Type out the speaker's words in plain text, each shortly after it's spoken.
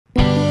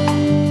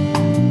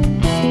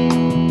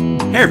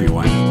Hey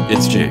everyone,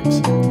 it's James.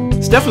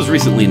 Stef was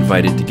recently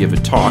invited to give a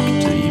talk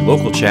to the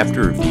local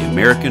chapter of the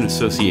American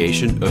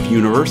Association of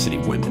University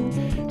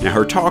Women. Now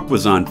her talk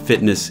was on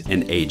fitness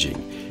and aging.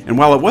 And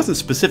while it wasn't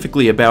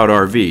specifically about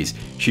RVs,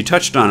 she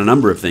touched on a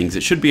number of things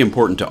that should be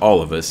important to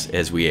all of us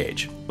as we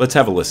age. Let's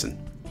have a listen.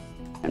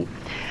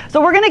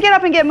 So we're going to get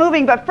up and get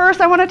moving, but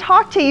first I want to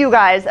talk to you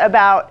guys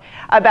about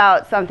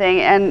something,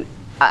 and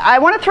I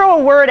want to throw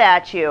a word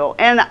at you.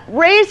 And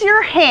raise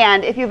your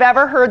hand if you've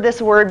ever heard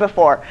this word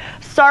before.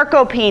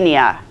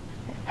 Sarcopenia.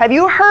 Have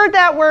you heard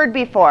that word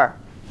before?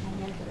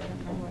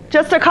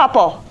 Just a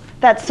couple.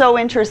 That's so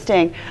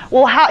interesting.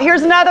 Well,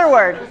 here's another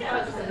word.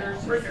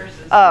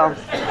 Oh.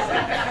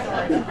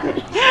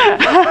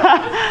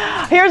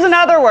 Here's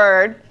another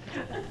word.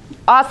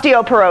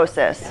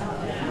 Osteoporosis.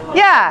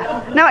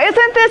 Yeah. Now,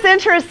 isn't this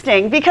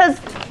interesting? Because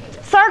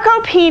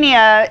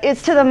sarcopenia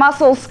is to the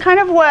muscles kind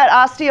of what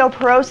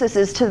osteoporosis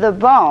is to the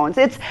bones.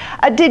 It's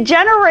a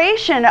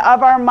degeneration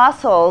of our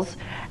muscles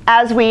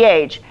as we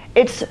age.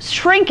 It's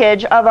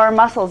shrinkage of our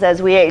muscles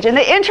as we age. And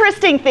the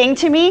interesting thing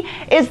to me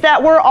is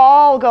that we're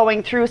all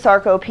going through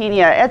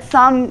sarcopenia at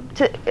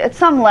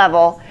some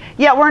level,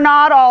 yet we're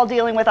not all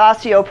dealing with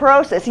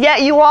osteoporosis.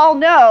 Yet you all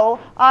know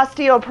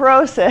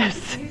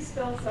osteoporosis. Can you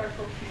spell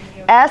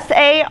sarcopenia?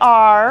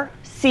 S-A-R-C-O-P-E-N-I-A.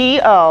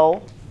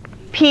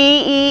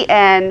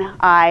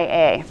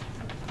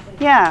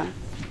 Yeah.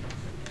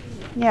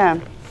 Yeah.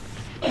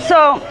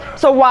 So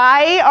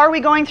why are we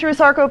going through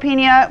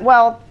sarcopenia?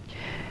 Well,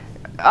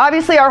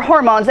 obviously our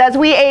hormones. As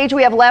we age,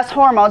 we have less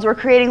hormones. We're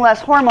creating less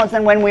hormones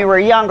than when we were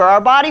younger.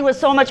 Our body was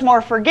so much more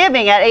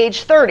forgiving at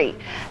age 30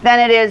 than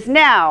it is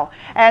now.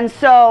 And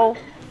so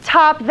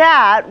top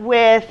that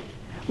with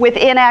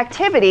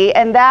inactivity,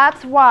 and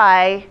that's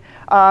why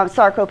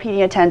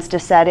sarcopenia tends to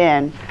set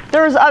in.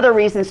 There's other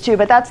reasons too,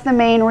 but that's the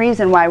main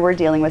reason why we're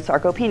dealing with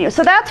sarcopenia.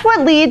 So that's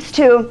what leads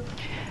to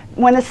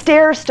when the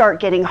stairs start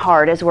getting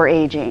hard as we're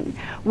aging,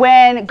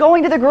 when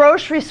going to the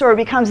grocery store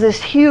becomes this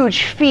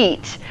huge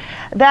feat.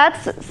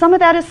 Some of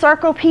that is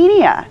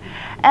sarcopenia.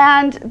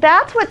 And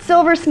that's what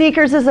Silver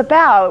Sneakers is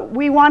about.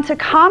 We want to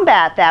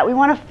combat that. We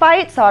want to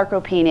fight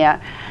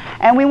sarcopenia,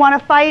 and we want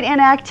to fight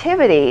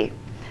inactivity.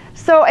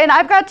 So, and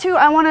I've got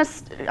I want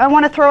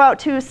to throw out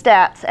two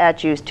stats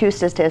at you, two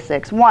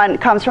statistics. One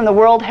comes from the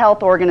World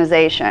Health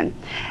Organization,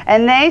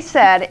 and they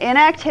said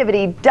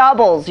inactivity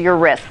doubles your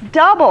risk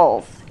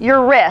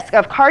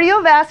of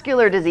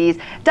cardiovascular disease,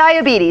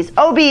 diabetes,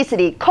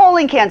 obesity,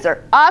 colon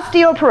cancer,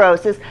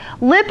 osteoporosis,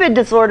 lipid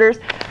disorders,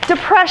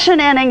 depression,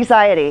 and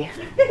anxiety.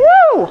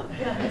 Woo!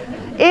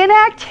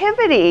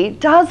 Inactivity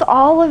does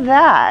all of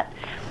that.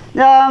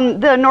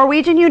 The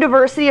Norwegian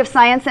University of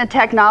Science and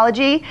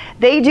Technology,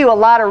 they do a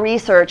lot of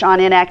research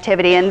on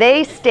inactivity, and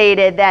they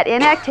stated that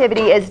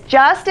inactivity is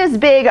just as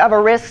big of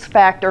a risk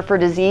factor for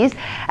disease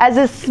as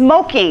is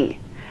smoking,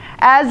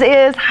 as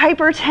is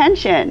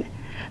hypertension.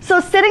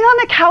 So sitting on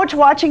the couch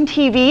watching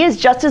TV is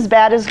just as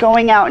bad as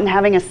going out and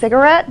having a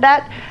cigarette.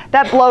 That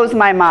blows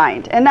my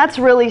mind, and that's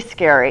really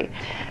scary.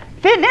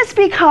 Fitness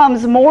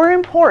becomes more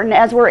important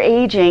as we're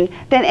aging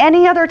than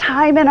any other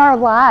time in our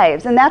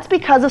lives, and that's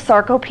because of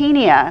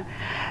sarcopenia.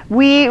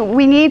 We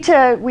need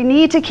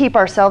to keep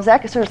ourselves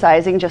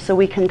exercising just so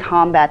we can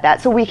combat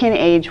that, so we can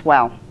age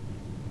well.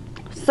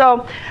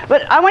 So,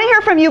 but I want to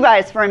hear from you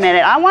guys for a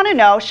minute. I want to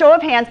know, show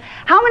of hands,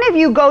 how many of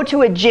you go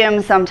to a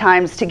gym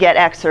sometimes to get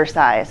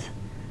exercise?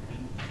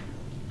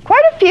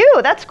 Quite a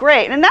few. That's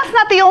great. And that's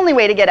not the only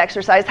way to get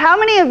exercise. How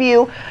many of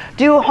you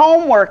do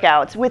home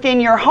workouts within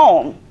your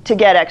home to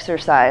get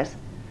exercise?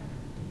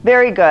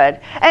 Very good.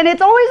 And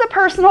it's always a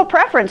personal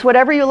preference,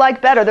 whatever you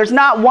like better. There's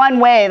not one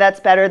way that's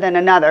better than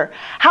another.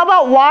 How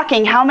about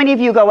walking? How many of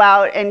you go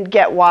out and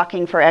get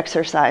walking for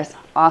exercise?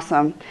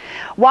 Awesome.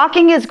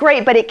 Walking is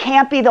great, but it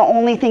can't be the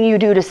only thing you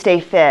do to stay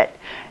fit.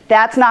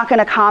 That's not going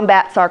to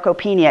combat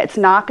sarcopenia. It's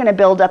not going to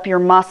build up your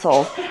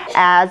muscles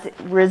as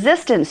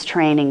resistance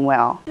training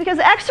will. Because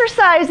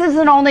exercise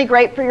isn't only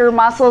great for your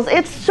muscles,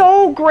 it's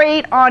so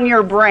great on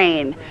your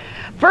brain.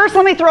 First,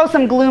 let me throw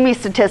some gloomy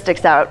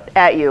statistics out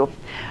at you.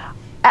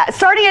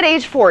 Starting at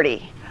age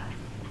 40,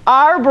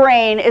 our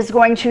brain is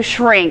going to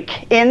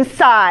shrink in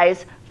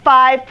size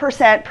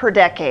 5% per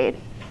decade.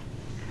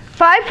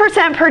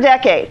 5% per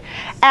decade.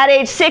 At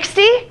age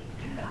 60,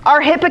 our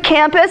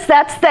hippocampus,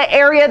 that's the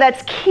area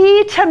that's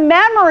key to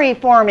memory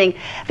forming.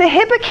 The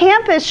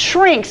hippocampus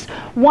shrinks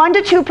 1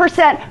 to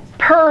 2%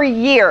 per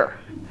year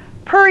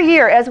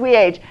as we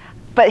age.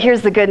 But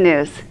here's the good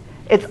news.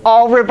 It's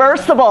all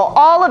reversible,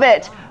 all of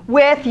it,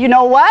 with, you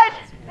know what?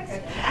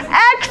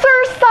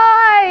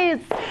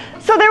 Exercise!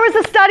 So there was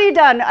a study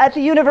done at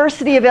the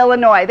University of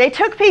Illinois. They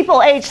took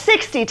people age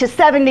 60 to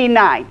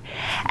 79,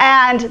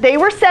 and they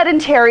were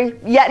sedentary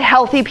yet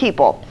healthy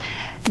people.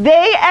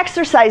 They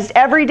exercised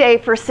every day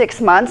for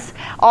 6 months.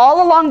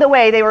 All along the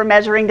way, they were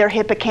measuring their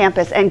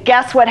hippocampus, and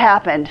guess what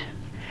happened?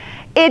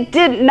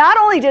 Not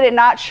only did it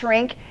not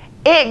shrink,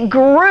 it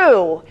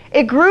grew.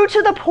 It grew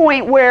to the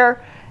point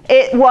where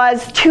it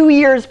was 2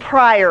 years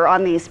prior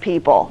on these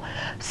people.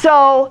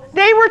 So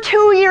they were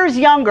 2 years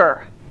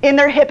younger in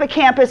their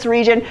hippocampus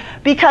region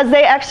because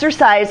they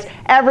exercised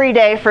every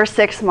day for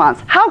 6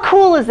 months. How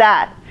cool is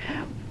that?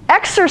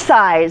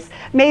 Exercise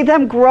made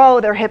them grow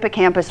their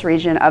hippocampus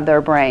region of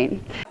their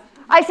brain.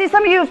 I see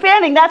some of you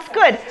fanning, that's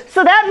good.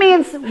 So that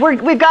means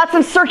we've got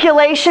some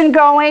circulation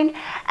going,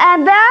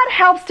 and that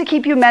helps to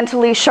keep you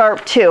mentally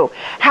sharp too.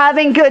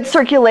 Having good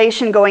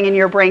circulation going in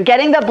your brain,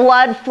 getting the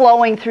blood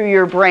flowing through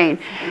your brain.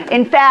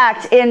 In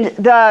fact, in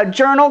the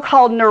journal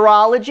called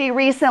Neurology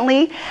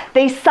recently,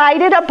 they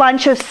cited a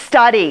bunch of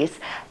studies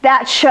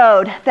that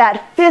showed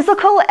that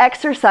physical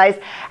exercise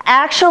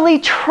actually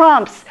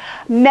trumps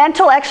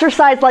mental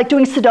exercise like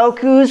doing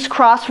Sudokus,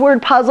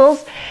 crossword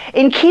puzzles,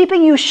 in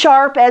keeping you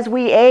sharp as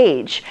we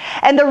age.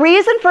 And the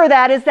reason for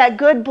that is that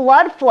good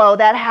blood flow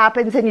that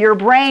happens in your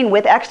brain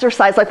with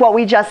exercise, like what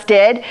we just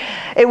did.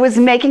 It was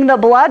making the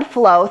blood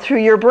flow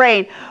through your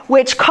brain,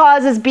 which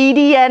causes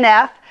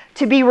BDNF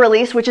to be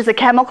released, which is a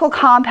chemical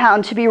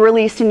compound to be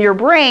released in your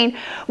brain,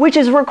 which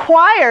is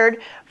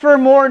required for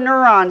more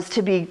neurons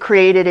to be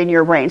created in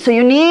your brain. So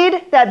you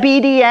need that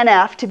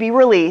BDNF to be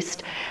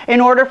released in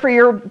order for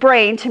your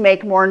brain to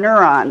make more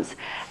neurons.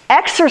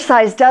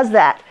 Exercise does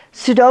that.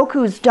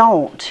 Sudokus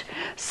don't.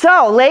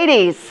 So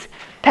ladies,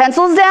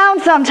 pencils down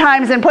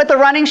sometimes and put the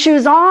running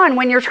shoes on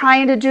when you're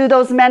trying to do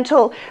those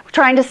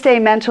trying to stay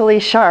mentally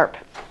sharp.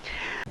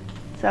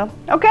 So,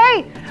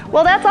 okay.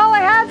 Well, that's all I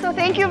had, so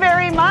thank you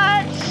very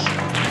much.